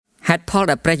ហេតុផល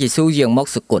ដែលព្រះយេស៊ូវយាងមក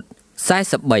សុគត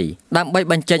43ដើម្បី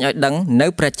បញ្ចេញឲ្យដឹងនៅ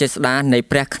ព្រះចេស្តានៃ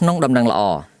ព្រះក្នុងដំណឹងល្អ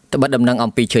ត្បិតដំណឹង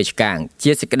អំពីឈើឆ្កាង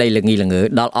ជាសេចក្តីល្ងីល្ងើ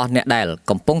ដល់អស់អ្នកដែល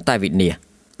កំពុងតែវិនាស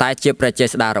តែជាព្រះចេ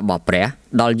ស្តារបស់ព្រះ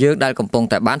ដល់យើងដែលកំពុង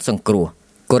តែបានសង្គ្រោះ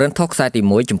កូរិនថូសខ្សែទី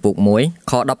1ចំពុក1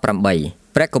ខ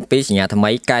18ព្រះគម្ពីរសញ្ញាថ្មី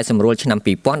កែសម្រួលឆ្នាំ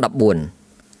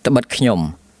2014ត្បិតខ្ញុំ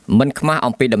មិនខ្មាស់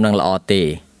អំពីដំណឹងល្អទេ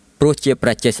ព្រោះជាព្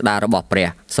រះចេស្តារបស់ព្រះ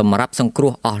សម្រាប់សង្គ្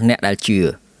រោះអស់អ្នកដែលជឿ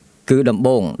គឺដំ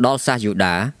បូងដល់សាសយូ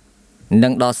ដានិ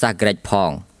ងដល់សាសក្រិចផ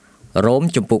ងរ៉ូម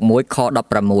ចំពុក1ខ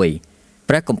16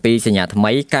ព្រះគម្ពីរសញ្ញាថ្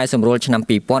មីកែសម្រួលឆ្នាំ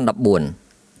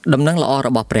2014ដំណឹងល្អរ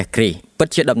បស់ព្រះគ្រីស្ទពិត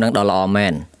ជាដំណឹងដ៏ល្អមែ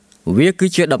នវាគឺ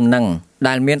ជាដំណឹង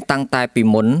ដែលមានតាំងតែពី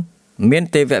មុនមាន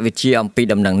ទេវវិទ្យាអំពី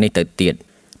ដំណឹងនេះទៅទៀត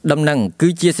ដំណឹងគឺ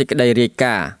ជាសេចក្តីរាយ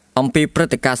ការណ៍អំពីព្រឹ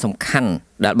ត្តិការណ៍សំខាន់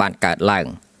ដែលបានកើតឡើង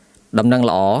ដំណឹង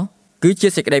ល្អគឺជា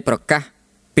សេចក្តីប្រកាស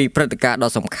ពីព្រឹត្តិការណ៍ដ៏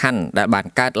សំខាន់ដែលបាន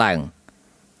កើតឡើង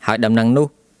ហើយដំណឹងនោះ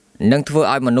នឹងធ្វើ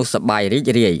ឲ្យមនុស្សសប្បាយរីក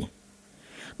រាយ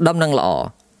ដំណឹងល្អ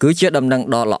គឺជាដំណឹង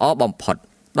ដ៏ល្អបំផុត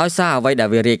ដោយសារអ្វីដែល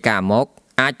វារាយការណ៍មក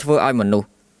អាចធ្វើឲ្យមនុស្ស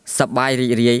សប្បាយរី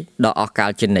ករាយដល់អស់កា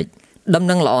លជានិច្ចដំ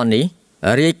ណឹងល្អនេះ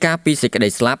រាយការណ៍ពីសេចក្តី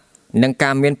ស្លាប់និងកា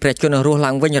រមានព្រះជន្មរស់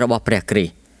ឡើងវិញរបស់ព្រះគ្រីស្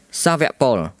ទសាវក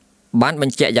ប៉ូលបានប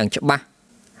ញ្ជាក់យ៉ាងច្បាស់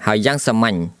ហើយយ៉ាងសាម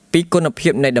ញ្ញពីគុណភា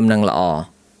ពនៃដំណឹងល្អ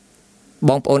ប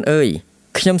ងប្អូនអើយ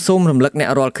ខ្ញុំសូមរំលឹកអ្នក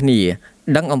រាល់គ្នា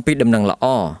ដឹងអំពីដំណឹងល្អ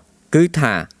គឺ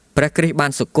ថាព្រះគ្រីស្ទបា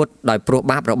នសុគតដោយព្រោះ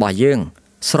បាបរបស់យើង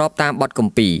ស្របតាមបទគ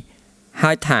ម្ពីរ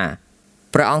ហើយថា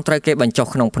ព្រះអង្គត្រូវគេបញ្ចុះ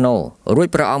ក្នុងភ្នោរួច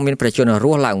ព្រះអង្គមានព្រះជន្មរ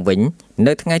ស់ឡើងវិញ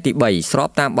នៅថ្ងៃទី3ស្រប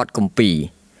តាមបទគម្ពីរ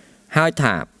ហើយ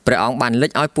ថាព្រះអង្គបានលេ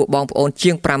ចឲ្យពួកបងប្អូន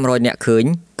ជាង500នាក់ឃើញ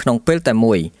ក្នុងពេលតែ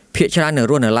មួយភាគច្រើននៅ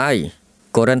រស់នៅឡើយ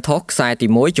កូរិនថូសខ្សែទី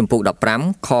1ចំពុក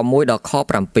15ខ1ដល់ខ7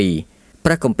ព្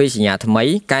រះគម្ពីរសញ្ញាថ្មី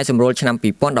កែសម្រួលឆ្នាំ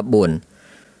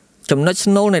2014ចំណុច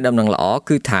ស្នូលនៃដំណឹងល្អ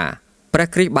គឺថាព្រះ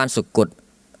គ្រីស្ទបានសុគត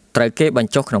ត្រូវគេប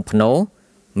ញ្ចុះក្នុងភ្នោ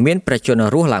មានព្រះជន្ម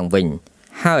រស់ឡើងវិញ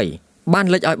ហើយបាន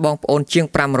លេចឲ្យបងប្អូនជាង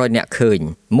500នាក់ឃើញ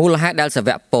មូលហេតុដែលសាវ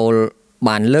កប៉ូល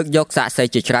បានលើកយកសាក្សី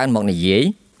ជាច្រើនមកនិយាយ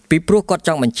ពីព្រោះគាត់ច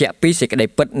ង់បញ្ជាក់ពីសេចក្តី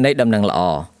ពិតនៃដំណឹងល្អ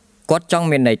គាត់ចង់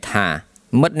មានន័យថា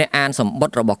មិត្តអ្នកអានសម្ប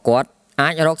ត្តិរបស់គាត់អា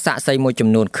ចរកសាក្សីមួយចំ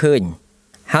នួនឃើញ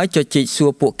ហើយជជែកសួ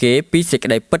រពួកគេពីសេចក្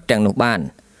តីពិតទាំងនោះបាន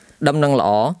ដំណឹងល្អ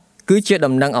គឺជា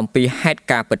ដំណឹងអំពីហេតុ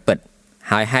ការណ៍ពិតៗ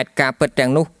ហើយហេតុការណ៍ពិតទាំ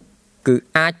ងនោះគឺ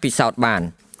អាចពិសោធន៍បាន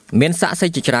មានសាក្សី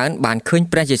ជាច្រើនបានឃើញ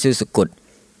ព្រះយេស៊ូវសុគត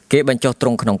គេបញ្ចុះទ្រ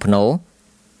ង់ក្នុងភ្នោ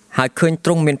ហើយឃើញទ្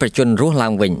រង់មានព្រះជន្មរស់ឡើ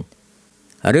ងវិញ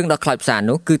រឿងដ៏ខ្លោចផ្សា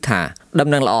នោះគឺថាដំ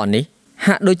ណឹងល្អនេះ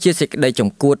ហាក់ដូចជាសេចក្តីចំ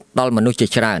គួតដល់មនុស្សជា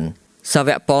ច្រើនសាវ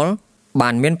កប៉ូលបា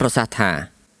នមានប្រសាសន៍ថា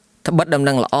ត្បិតដំ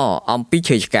ណឹងល្អអំពី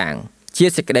ឈើឆ្កាងជា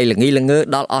សេចក្តីល្ងីល្ងើ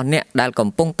ដល់អស់អ្នកដែលកំ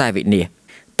ពុងតែវិនាស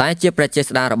តែជាព្រះចេ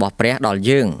ស្តារបស់ព្រះដល់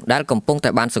យើងដែលកំពុងតែ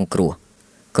បានសង្គ្រោះ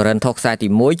កូរិនថូសខ្សែទី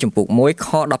1ចំពុក1ខ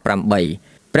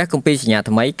18ព្រះគម្ពីរសញ្ញា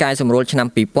ថ្មីកែសម្រួលឆ្នាំ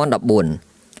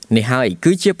2014នេះហើយ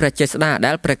គឺជាព្រះចេស្តា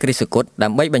ដែលព្រះគ្រីស្ទសុគតដើ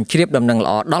ម្បីបញ្ជ្រាបដំណឹងល្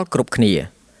អដល់គ្រប់គ្នា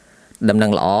ដំណឹ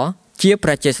ងល្អជាព្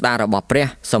រះចេស្តារបស់ព្រះ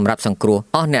សម្រាប់សង្គ្រោះ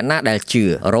អស់អ្នកណាដែលជឿ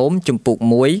រ៉ូមចំពុក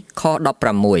1ខ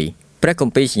16ព្រះគ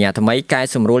ម្ពីរសញ្ញាថ្មីកែ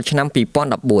សម្រួលឆ្នាំ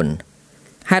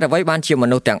2014ហេតុអ្វីបានជាម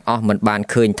នុស្សទាំងអស់មិនបាន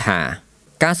ឃើញថា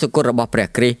ការសុគតរបស់ព្រះ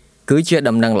គ្រីស្ទគឺជា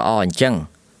ដំណឹងល្អអញ្ចឹង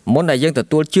មុនដែលយើងទ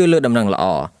ទួលជឿលើដំណឹងល្អ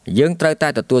យើងត្រូវតែ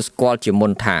ទទួលស្គាល់ជាមុ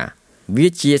នថាវា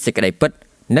ជាសេចក្តីពិត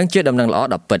និងជាដំណឹងល្អ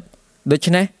ដ៏ពិតដូ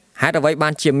ច្នេះហេតុអ្វីបា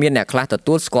នជាមានអ្នកខ្លះទ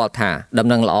ទួលស្គាល់ថាដំ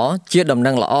ណឹងល្អជាដំ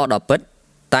ណឹងល្អដ៏ពិត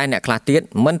តែអ្នកខ្លះទៀត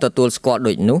មិនទទួលស្គាល់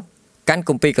ដូចនោះកាន់គ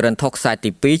ម្ពីរកូរិនថូសខ្សែទី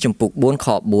2ចំពុក4ខ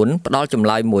4ផ្ដល់ចម្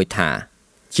លើយមួយថា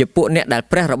ជាពួកអ្នកដែល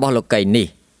ព្រះរបស់លោកីយ៍នេះ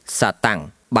សាតាំង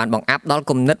បានបង្អាប់ដល់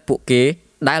គំនិតពួកគេ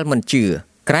ដែលមិនជឿ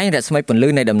ក្រែងរស្មីពន្លឺ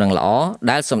នៃដំណឹងល្អ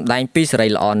ដែលសម្ដែងពីសេរី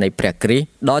ល្អនៃព្រះគ្រីស្ទ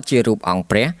ដ៏ជារូបអង្គ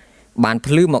ព្រះបាន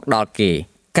ភ្លឺមកដល់គេ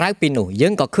ក្រៅពីនោះយើ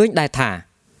ងក៏ឃើញដែរថា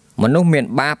មនុស្សមាន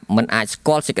បាបមិនអាចស្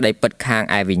គាល់សេចក្តីពិតខាង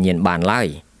ឯវិញ្ញាណបានឡើយ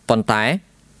ប៉ុន្តែ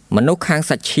មនុស្សខាង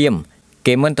សាច់ឈាម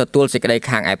គេមិនទទួលសេចក្តី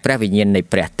ខាងឯព្រះវិញ្ញាណនៃ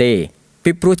ព្រះទេ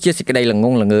ពីព្រោះជាសេចក្តីល្ង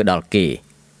ងល្ងើដល់គេ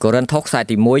កូរិនថូសខ្សែ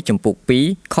ទី1ចំពុក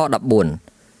2ខ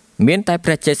14មានតែ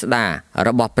ព្រះចេស្តារ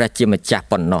បស់ព្រះជាម្ចាស់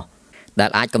ប៉ុណ្ណោះដែល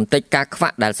អាចកំទេចការខ្វា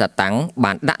ក់ដែលសាតាំង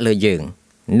បានដាក់លើយើង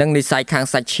និងនិស្ស័យខាង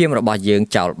សាច់ឈាមរបស់យើង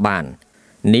ចោលបាន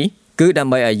នេះគឺដើ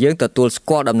ម្បីឲ្យយើងទទួលស្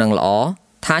គាល់ដំណឹងល្អ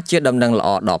ថាជាដំណឹងល្អ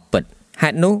ដ៏ពិតហេ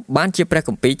តុនោះបានជាព្រះគ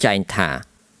ម្ពីរចែងថា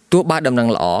ទោះបើដំណឹង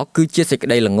ល្អគឺជាសេចក្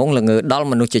តីល្ងងល្ងើដល់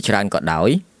មនុស្សជាច្រើនក៏ដោយ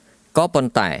ក៏ប៉ុ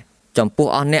ន្តែចំពោះ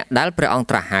អស់អ្នកដែលព្រះអង្គ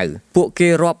ត្រាស់ហៅពួកគេ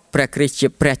រាប់ព្រះគ្រីស្ទជា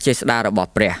ព្រះចេស្តារបស់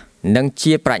ព្រះនិង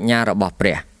ជាប្រាជ្ញារបស់ព្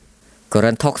រះកូ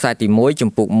រិនថូសខ្សែទី1ចំ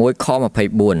ពុក1ខ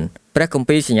24ព្រះគម្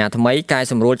ពីរសញ្ញាថ្មីកែ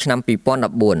សម្រួលឆ្នាំ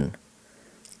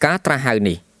2014ការត្រាស់ហៅ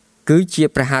នេះគឺជា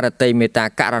ព្រះハរតីមេត្តា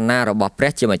ករុណារបស់ព្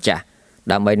រះជាម្ចាស់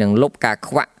ដើម្បីនឹងលុបការ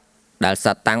ខ្វាក់ដែល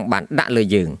សាតាំងបានដាក់លើ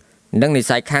យើងនិងនិស្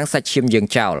ស័យខាងសាច់ឈាមយើង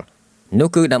ចោល នោះ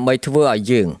គឺដើម្បីធ្វើឲ្យ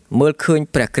យើងមើលឃើញ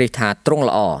ព្រះគ្រីស្ទថាទ្រង់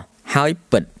ល្អហើយ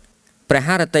ពិតព្រះハ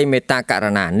រតីមេត្តាក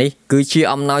រុណានេះគឺជា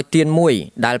អំណោយទានមួយ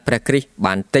ដែលព្រះគ្រីស្ទ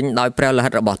បានទិញដោយព្រះលិខិ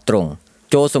តរបស់ទ្រង់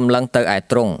ចូលសម្លឹងទៅឯ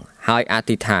ទ្រង់ហើយអ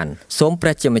ធិដ្ឋានសូមព្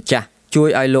រះជាម្ចាស់ជួយ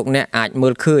ឲ្យលោកអ្នកអាចមើ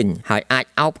លឃើញហើយអាច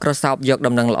អោបក្រសោបយក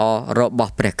ដំណឹងល្អរប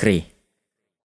ស់ព្រះគ្រីស្ទ